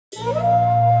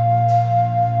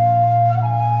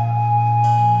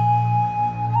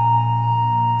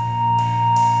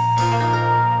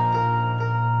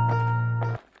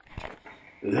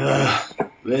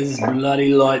Where's this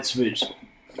bloody light switch?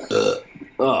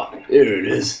 Oh, here it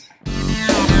is.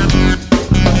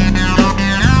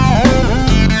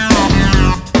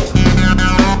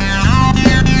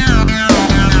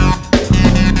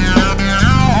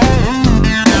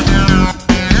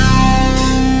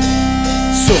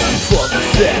 Song for the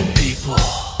fat people.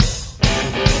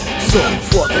 Song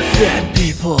for the fat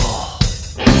people.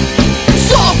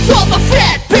 Song for the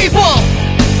fat people.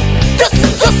 This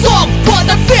is the song for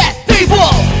the fat people.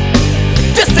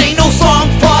 This ain't no song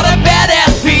for the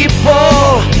badass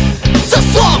people. It's a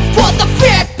song for the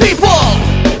fat people.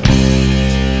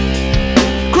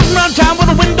 Cruising around town with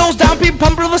the windows down, people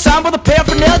pumping the sound with the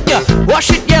paraphernalia.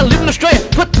 Wash it, yeah, living Australia.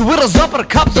 Put the widows up and the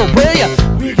cops will wear ya.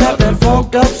 We got that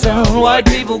funked up sound. White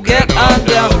people get on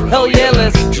down. Hell yeah,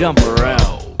 let's jump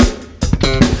around.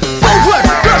 Move it,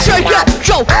 now shake it,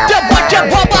 show them what you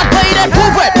want, baby.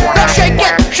 Move it, now shake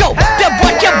it, show them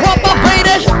what you want, baby.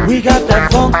 We got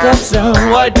that funked up sound.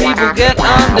 White people get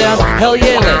on down. Hell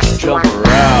yeah, let's jump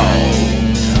around.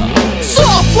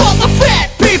 Song for the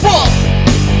fat people.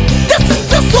 This is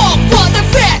the song for the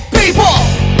fat people.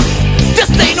 This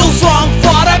ain't no song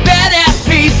for the badass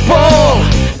people.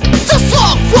 It's a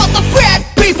song for the fat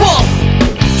people.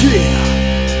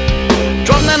 Yeah.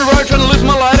 Driving down the road trying to lose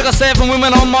my light, I got 7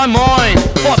 women on my mind.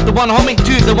 Fuck the one homie,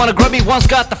 two, the one to grab me, one's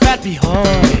got the fat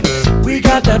behind. We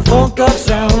got that funk up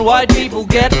sound, white people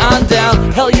get on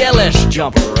down. Hell yeah, let's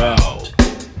jump around.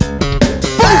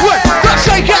 Move it, now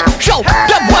shake it, show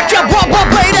them what you want,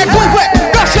 baby. Move it,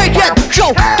 now shake it, show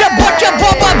them what you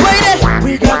want, baby.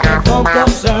 We got that funk up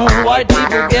sound, white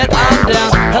people get on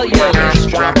down. Hell yeah, let's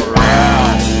jump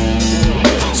around.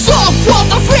 Song for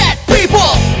the fat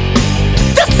people.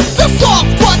 This is the song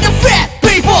for the fat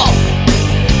people.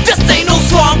 This ain't no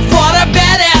song for the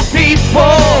badass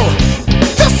people.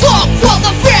 It's a song for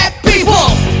the fat people.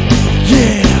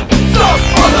 Yeah. Song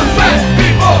for the fat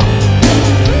people.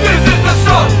 This is the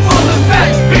song for the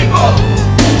fat people.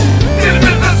 This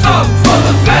is the song for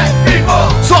the fat people.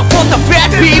 Song for the fat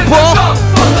people. Song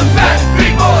for the fat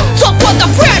people. Song for the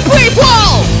fat people.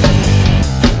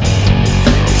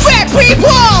 Fat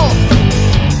people.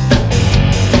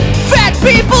 Fat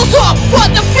people. Song for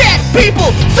the fat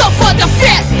people. Song for the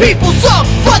fat people. Song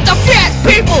for the fat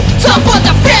people. Song for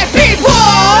the fat people.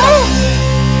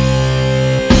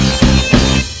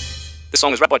 This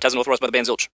song is rapped by Taz and authorized by the band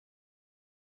Zilch.